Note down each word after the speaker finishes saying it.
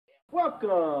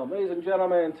Welcome, ladies and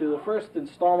gentlemen, to the first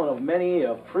installment of many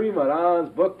of Prima-Donns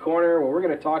Book Corner, where we're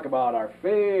going to talk about our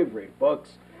favorite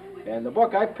books. And the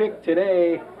book I picked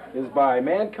today is by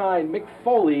Mankind Mick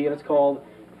Foley, and it's called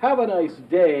Have a Nice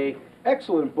Day.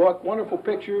 Excellent book, wonderful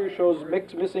picture, shows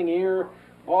Mick's missing ear,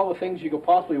 all the things you could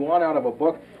possibly want out of a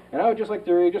book. And I would just like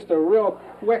to read just a real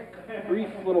quick, brief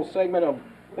little segment of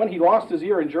when he lost his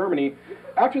ear in Germany.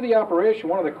 After the operation,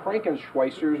 one of the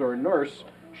Krankenschweisters, or nurse,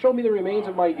 showed me the remains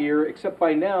of my ear, except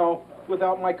by now,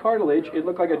 without my cartilage, it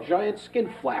looked like a giant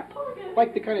skin flap,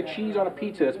 like the kind of cheese on a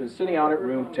pizza that's been sitting out at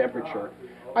room temperature.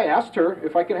 I asked her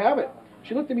if I could have it.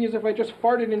 She looked at me as if I just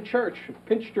farted in church,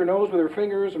 pinched her nose with her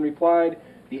fingers, and replied,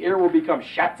 "The ear will become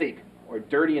schatzig, or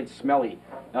dirty and smelly."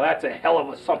 Now that's a hell of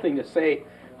a something to say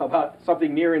about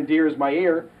something near and dear as my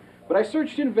ear. But I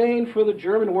searched in vain for the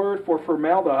German word for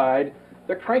formaldehyde.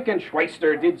 The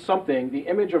Krankenschweister did something, the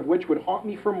image of which would haunt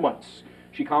me for months.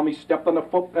 She calmly stepped on the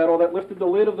foot pedal that lifted the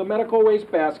lid of the medical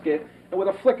wastebasket, and with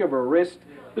a flick of her wrist,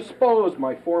 disposed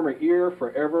my former ear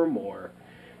forevermore.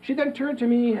 She then turned to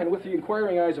me, and with the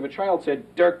inquiring eyes of a child said,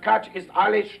 "Der Katz ist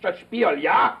alles das Spiel,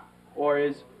 ja?" Or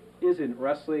isn't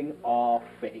wrestling all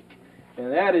fake? And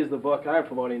that is the book I'm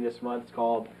promoting this month. It's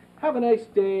called Have a Nice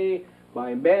Day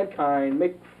by Mankind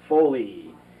Mick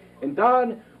Foley. And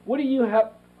Donn, what do you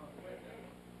have?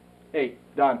 Hey,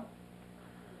 Donn.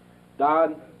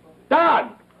 Donn!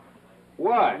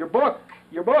 What? Your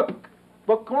book!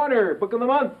 Book Corner, Book of the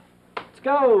Month. Let's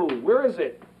go. Where is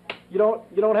it? You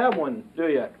don't have one, do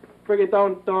you? Forget,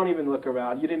 don't even look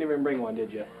around. You didn't even bring one,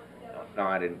 did you? No,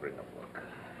 I didn't bring a book.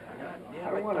 I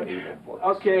don't want to do the books.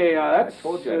 Okay, that's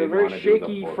a very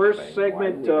shaky first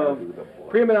segment of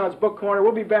Prima-Donns Book Corner.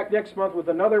 We'll be back next month with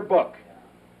another book.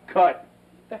 Cut.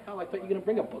 What the hell? I thought you were going to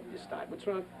bring a book this time. What's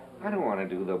wrong? I don't want to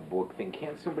do the book thing.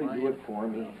 Can't somebody do it for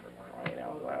me? Crying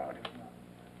out loud.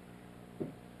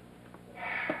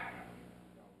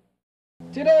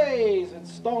 Today's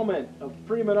installment of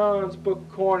Prima-Donns Book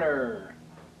Corner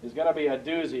is going to be a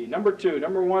doozy. Number 2.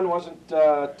 Number 1 wasn't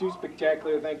too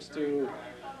spectacular thanks to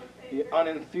the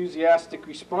unenthusiastic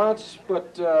response,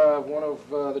 but one of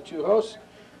the two hosts.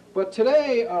 But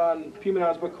today on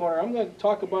Prima-Donns Book Corner, I'm going to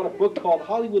talk about a book called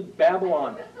Hollywood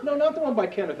Babylon. No, not the one by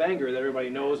Kenneth Anger that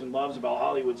everybody knows and loves about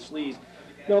Hollywood sleaze.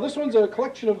 No, this one's a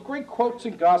collection of great quotes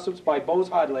and gossips by Bose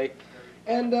Hadley.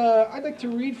 And I'd like to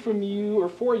read from you, or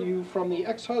for you, from the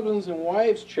Ex-Husbands and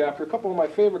Wives chapter, a couple of my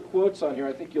favorite quotes on here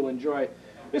I think you'll enjoy.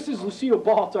 This is Lucille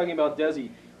Ball talking about Desi.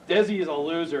 Desi is a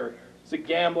loser. He's a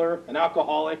gambler, an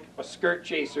alcoholic, a skirt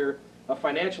chaser, a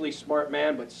financially smart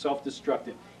man, but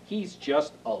self-destructive. He's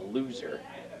just a loser.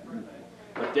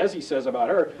 What Desi says about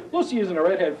her, Lucy isn't a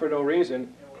redhead for no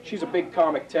reason. She's a big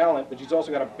comic talent, but she's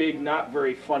also got a big, not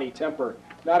very funny temper.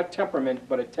 Not a temperament,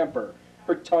 but a temper.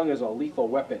 Her tongue is a lethal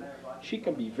weapon. She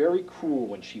can be very cruel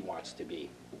when she wants to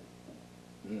be.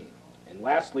 And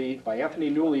lastly, by Anthony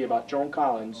Newley about Joan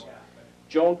Collins.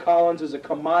 Joan Collins is a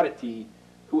commodity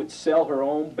who would sell her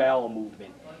own bowel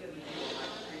movement.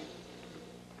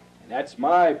 And that's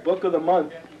my book of the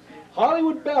month,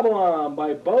 Hollywood Babylon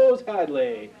by Bose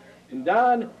Hadley. And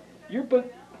Donn, your book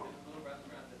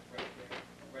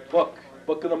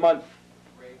of the month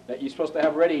that you're supposed to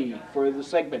have ready for the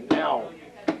segment now,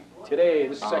 today,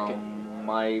 the second.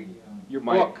 My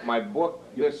book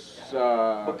this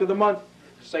book of the month,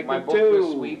 segment 2. My book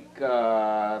this week,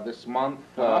 this month,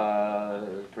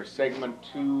 for segment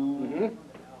 2.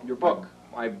 Your book.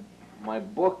 My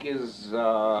book is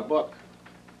book.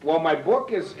 Well, my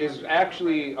book is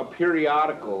actually a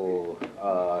periodical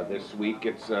this week.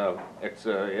 It's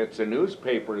a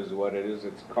newspaper, is what it is.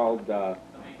 It's called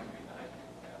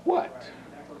what?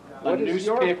 A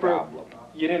newspaper.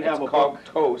 You didn't have a book. It's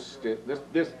called Toast.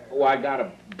 Well, I got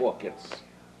a book.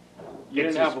 You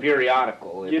didn't have a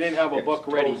periodical. You didn't have a book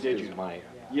ready, Toast did you?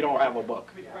 You don't have a book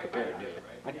prepared, do you?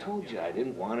 I told you I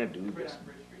didn't want to do this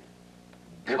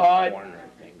book Cut. corner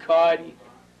thing. Cut.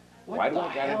 Why do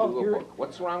I gotta do a book?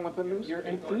 What's wrong with the newspaper? Your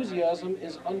enthusiasm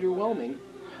is underwhelming.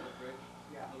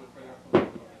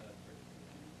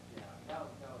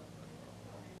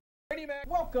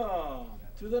 Welcome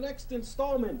to the next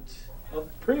installment of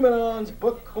Prima-Donns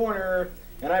Book Corner,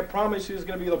 and I promise you it's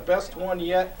going to be the best one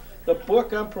yet. The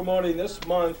book I'm promoting this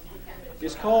month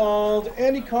is called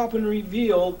Andy Kaufman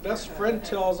Revealed, Best Friend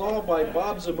Tells All by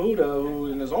Bob Zamuda, who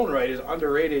in his own right is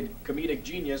underrated comedic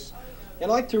genius.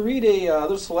 And I'd like to read a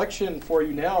little selection for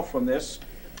you now from this.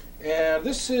 And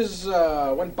this is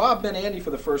when Bob met Andy for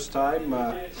the first time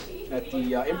at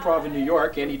the Improv in New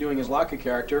York, Andy doing his Locke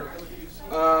character.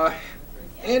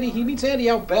 He meets Andy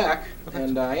out back,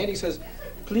 and Andy says,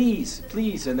 please,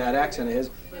 in that accent of his,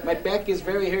 my back is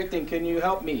very hurting, can you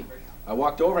help me? I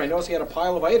walked over and I noticed he had a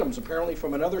pile of items, apparently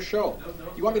from another show.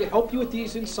 You want me to help you with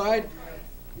these inside?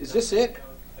 Is this it?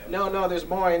 No, there's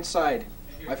more inside.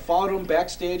 I followed him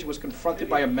backstage and was confronted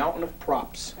by a mountain of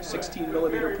props,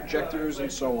 16mm projectors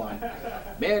and so on.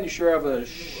 Man, you sure have a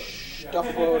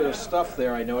stuff load of stuff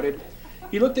there, I noted.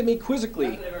 He looked at me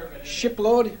quizzically.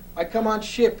 Shipload? I come on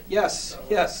ship. Yes.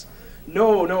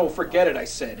 No, forget it, I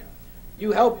said.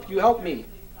 You help me.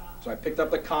 So I picked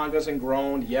up the congas and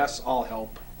groaned, yes, I'll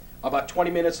help. About 20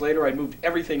 minutes later, I moved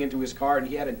everything into his car and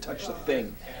he hadn't touched a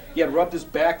thing. He had rubbed his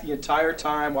back the entire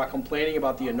time while complaining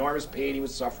about the enormous pain he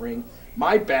was suffering.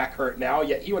 My back hurt now,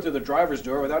 yet he went to the driver's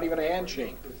door without even a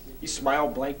handshake. He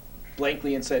smiled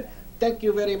blankly and said, "Thank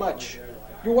you very much."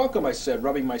 "You're welcome," I said,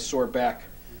 rubbing my sore back.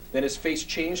 Then his face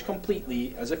changed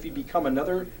completely, as if he'd become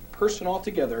another person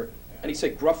altogether, and he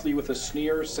said gruffly with a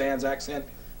sneer, sans accent,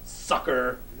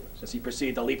 "Sucker," as he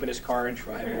proceeded to leap in his car and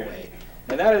drive away.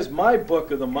 And that is my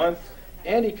book of the month,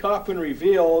 Andy Kaufman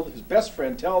Revealed, His Best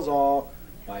Friend Tells All,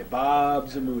 by Bob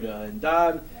Zamuda. And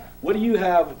Don, what do you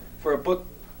have for a book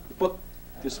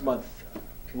this month?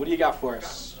 What do you got for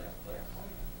us?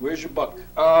 Where's your book?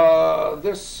 What do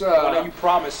you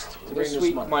promised to bring this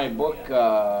week month? my book,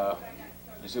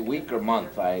 is it week or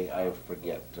month? I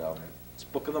forget. It's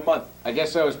book of the month. I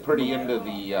guess I was pretty into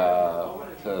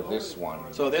to this one.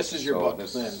 So this is your book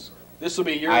then. This will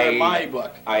be your I- and my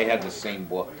book. I had the same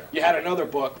book. You had another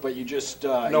book, but you just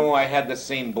No, I had the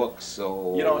same book,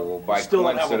 so You don't- by still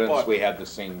don't have a coincidence book. we had the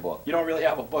same book. you don't really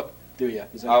have a book, do you?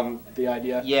 Is that the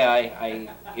idea? Yeah,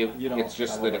 You don't it's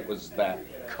just have that a it was that.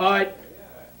 Cut.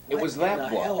 It was What that in the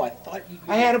book. hell? I thought you.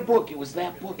 I had a book. It was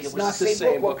that book. It's it was not the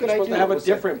same book. What could You're I supposed do? to have It a was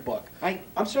different book. I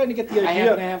I'm starting to get the I idea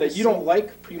happen to have that the you don't same-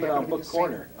 like Prima-Donns Book the same-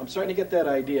 Corner. I'm starting to get that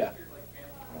idea.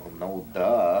 well, no,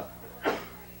 duh.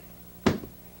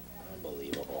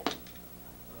 Unbelievable.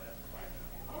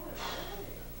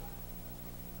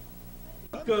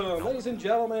 Welcome, ladies and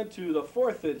gentlemen, to the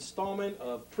 4th installment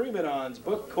of Prima-Donns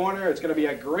Book Corner. It's going to be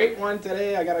a great one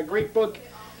today. I got a great book.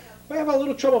 I have a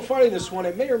little trouble finding this one.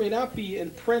 It may or may not be in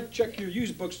print. Check your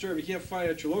used bookstore if you can't find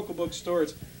it at your local bookstore.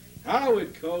 It's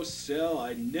Howard Cosell.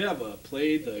 I never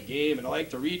played the game, and I'd like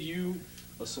to read you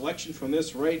a selection from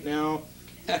this right now.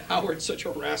 Howard's such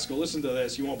a rascal. Listen to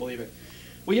this. You won't believe it.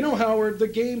 Well, you know, Howard, the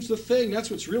game's the thing. That's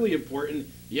what's really important.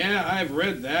 Yeah, I've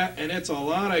read that, and it's a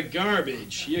lot of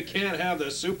garbage. You can't have the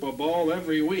Super Bowl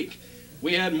every week.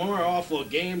 We had more awful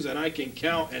games than I can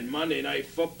count, and Monday Night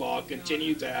Football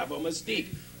continued to have a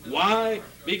mystique. Why?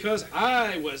 Because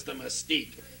I was the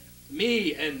mystique.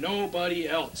 Me and nobody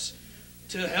else.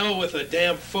 To hell with a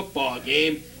damn football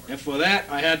game, and for that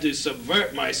I had to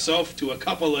subvert myself to a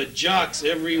couple of jocks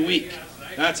every week.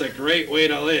 That's a great way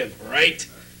to live, right?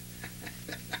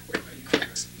 Howard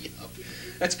cracks me up.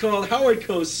 That's called Howard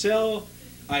Cosell,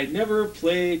 I Never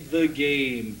Played the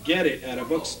Game. Get it at a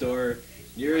bookstore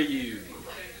near you.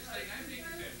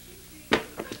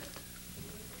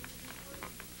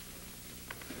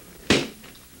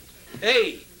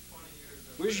 Hey,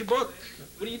 where's your book?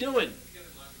 What are you doing?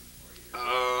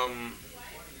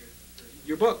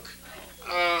 Your book.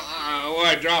 Well,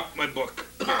 I dropped my book.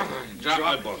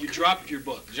 You dropped your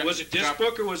book. Was it this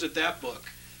book or was it that book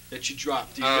that you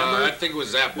dropped? Do you remember? I think it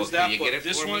was that It was book. that Can you book. get it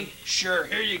This for one? me? Sure.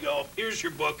 Here you go. Here's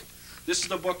your book. This is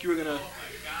the book you were gonna.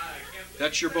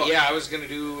 That's your book. Yeah, I was gonna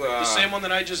do The same one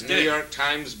that I just New did. York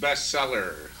Times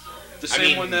bestseller. The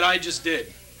same one that I just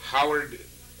did. Howard.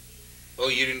 Oh,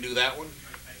 you didn't do that one?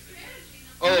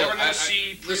 You're never gonna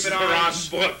see this is Prima-Donns Baron's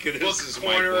book. and Book This is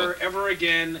my Corner book. ever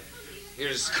again.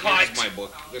 Here's Cut. my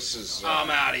book. This is. I'm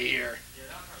out of here.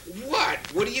 What?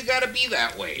 What do you got to be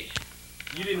that way?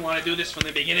 You didn't want to do this from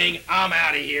the beginning. I'm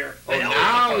out of here. Oh,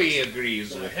 now he agrees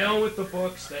The with me. hell with the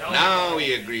books. The hell Now with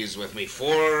he agrees with me.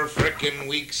 4 frickin'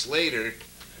 weeks later.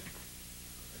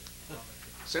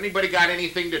 Has anybody got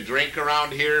anything to drink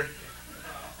around here?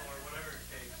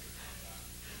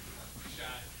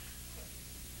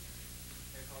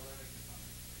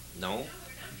 No?